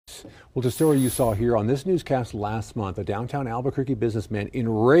Well, the story you saw here on this newscast last month, a downtown Albuquerque businessman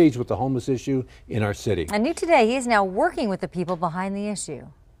enraged with the homeless issue in our city. And new today, he is now working with the people behind the issue.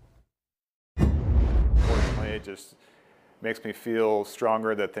 Unfortunately, it just makes me feel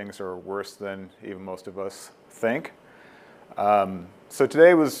stronger that things are worse than even most of us think. So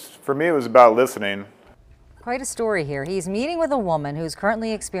today for me, it was about listening. Quite a story here. He's meeting with a woman who's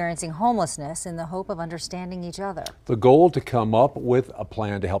currently experiencing homelessness in the hope of understanding each other. The goal to come up with a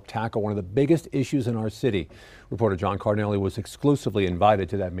plan to help tackle one of the biggest issues in our city. Reporter John Cardinelli was exclusively invited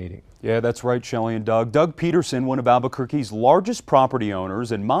to that meeting. Yeah, that's right, Shelley and Doug. Doug Peterson, one of Albuquerque's largest property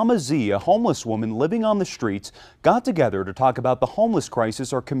owners, and Mama Z, a homeless woman living on the streets, got together to talk about the homeless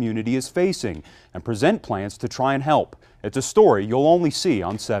crisis our community is facing and present plans to try and help. It's a story you'll only see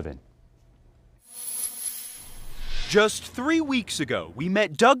on 7. Just 3 weeks ago, we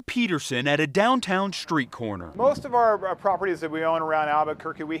met Doug Peterson at a downtown street corner. Most of our properties that we own around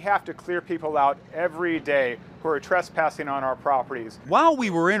Albuquerque, we have to clear people out every day who are trespassing on our properties. While we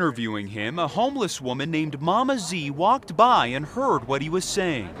were interviewing him, a homeless woman named Mama Z walked by and heard what he was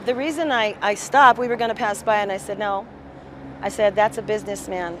saying. The reason I stopped, we were going to pass by, and I said, no. I said, that's a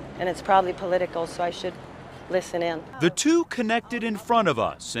businessman, and it's probably political, so I should listen in. The two connected in front of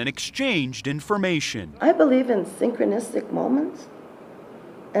us and exchanged information. I believe in synchronistic moments,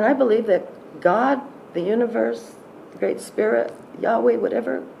 and I believe that God, the universe, the Great Spirit, Yahweh,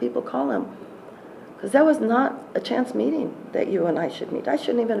 whatever people call him, because that was not a chance meeting that you and I should meet. I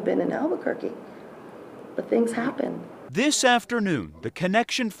shouldn't even have been in Albuquerque, but things happen. This afternoon, the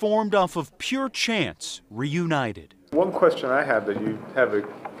connection formed off of pure chance reunited. One question I have that you have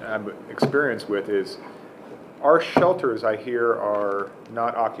experience with is, our shelters, I hear, are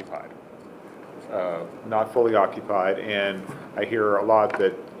not occupied, not fully occupied, and I hear a lot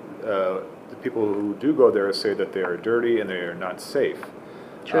that the people who do go there say that they are dirty and they are not safe.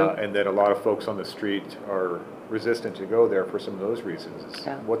 True. And that a lot of folks on the street are resistant to go there for some of those reasons.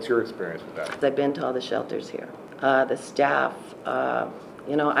 Yeah. What's your experience with that? I've been to all the shelters here. The staff,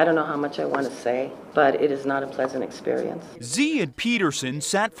 you know, I don't know how much I want to say, but it is not a pleasant experience. Z and Peterson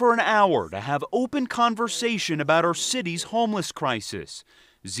sat for an hour to have open conversation about our city's homeless crisis.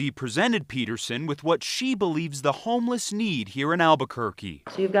 Z presented Peterson with what she believes the homeless need here in Albuquerque.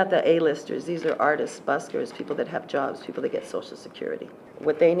 So you've got the A-listers. These are artists, buskers, people that have jobs, people that get Social Security.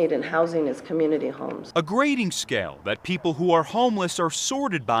 What they need in housing is community homes. A grading scale that people who are homeless are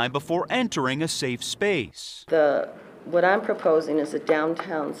sorted by before entering a safe space. What I'm proposing is a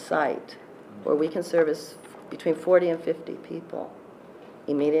downtown site where we can service between 40 and 50 people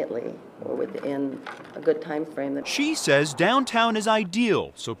immediately or within a good time frame. She says downtown is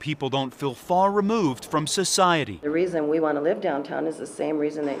ideal so people don't feel far removed from society. The reason we want to live downtown is the same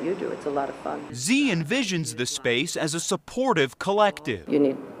reason that you do. It's a lot of fun. Z envisions the space as a supportive collective. You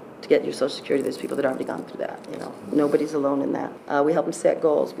need to get your Social Security. There's people that have already gone through that, you know. Nobody's alone in that. We help them set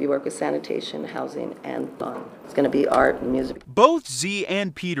goals. We work with sanitation, housing, and fun. It's going to be art and music. Both Z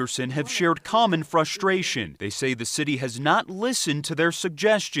and Peterson have shared common frustration. They say the city has not listened to their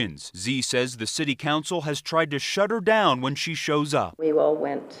suggestions. Z says the city council has tried to shut her down when she shows up. We all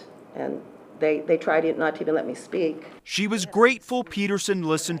went, and they tried not to even let me speak. She was grateful Peterson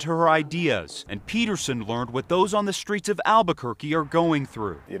listened to her ideas, and Peterson learned what those on the streets of Albuquerque are going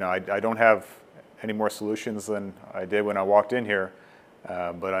through. You know, I don't have any more solutions than I did when I walked in here,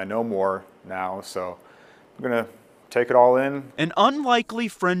 but I know more now, so I'm going to take it all in. An unlikely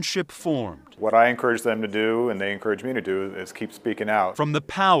friendship formed. What I encourage them to do, and they encourage me to do, is keep speaking out. From the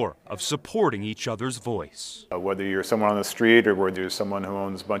power of supporting each other's voice. Whether you're someone on the street or whether you're someone who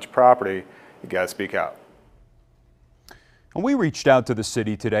owns a bunch of property, you got to speak out. And we reached out to the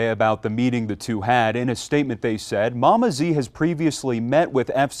city today about the meeting the two had. In a statement they said, Mama Z has previously met with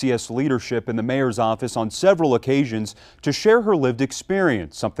FCS leadership in the mayor's office on several occasions to share her lived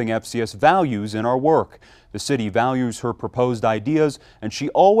experience, something FCS values in our work. The city values her proposed ideas, and she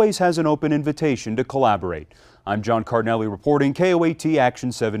always has an open invitation to collaborate. I'm John Cardinelli reporting KOAT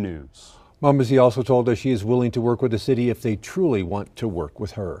Action 7 News. Mama Z also told us she is willing to work with the city if they truly want to work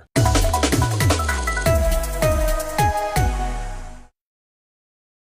with her.